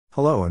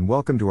Hello and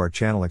welcome to our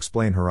channel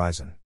Explain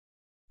Horizon.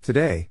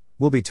 Today,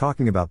 we'll be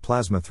talking about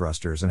plasma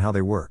thrusters and how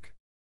they work.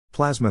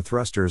 Plasma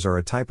thrusters are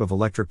a type of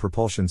electric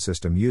propulsion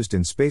system used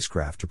in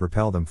spacecraft to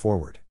propel them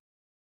forward.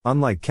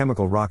 Unlike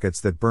chemical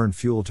rockets that burn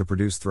fuel to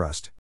produce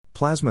thrust,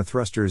 plasma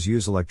thrusters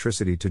use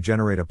electricity to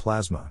generate a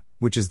plasma,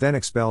 which is then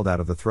expelled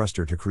out of the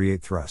thruster to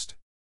create thrust.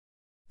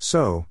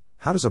 So,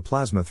 how does a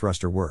plasma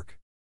thruster work?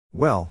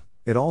 Well,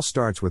 it all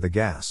starts with a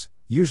gas,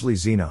 usually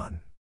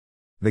xenon.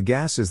 The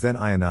gas is then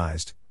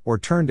ionized, or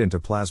turned into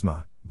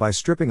plasma, by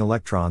stripping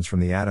electrons from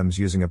the atoms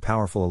using a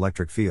powerful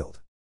electric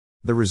field.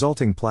 The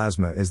resulting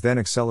plasma is then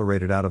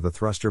accelerated out of the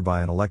thruster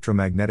by an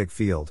electromagnetic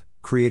field,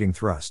 creating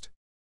thrust.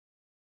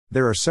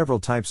 There are several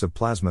types of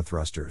plasma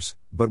thrusters,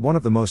 but one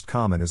of the most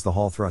common is the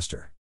Hall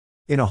thruster.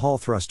 In a Hall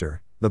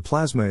thruster, the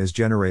plasma is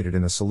generated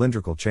in a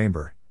cylindrical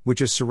chamber,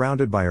 which is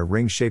surrounded by a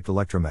ring-shaped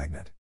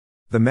electromagnet.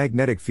 The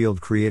magnetic field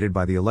created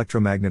by the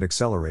electromagnet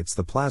accelerates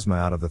the plasma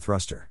out of the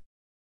thruster.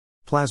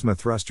 Plasma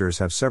thrusters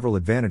have several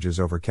advantages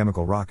over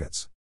chemical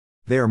rockets.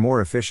 They are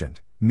more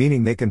efficient,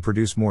 meaning they can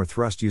produce more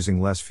thrust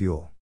using less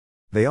fuel.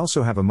 They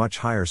also have a much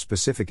higher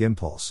specific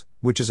impulse,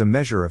 which is a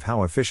measure of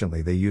how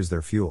efficiently they use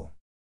their fuel.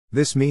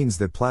 This means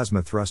that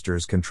plasma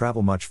thrusters can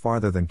travel much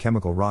farther than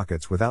chemical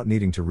rockets without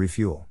needing to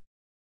refuel.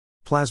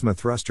 Plasma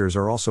thrusters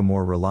are also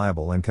more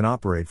reliable and can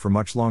operate for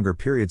much longer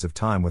periods of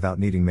time without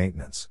needing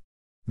maintenance.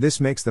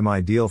 This makes them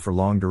ideal for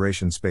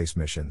long-duration space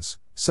missions,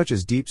 such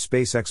as deep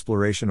space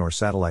exploration or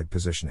satellite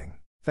positioning.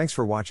 Thanks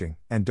for watching,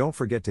 and don't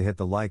forget to hit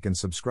the like and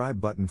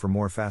subscribe button for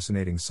more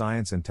fascinating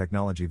science and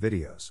technology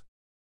videos.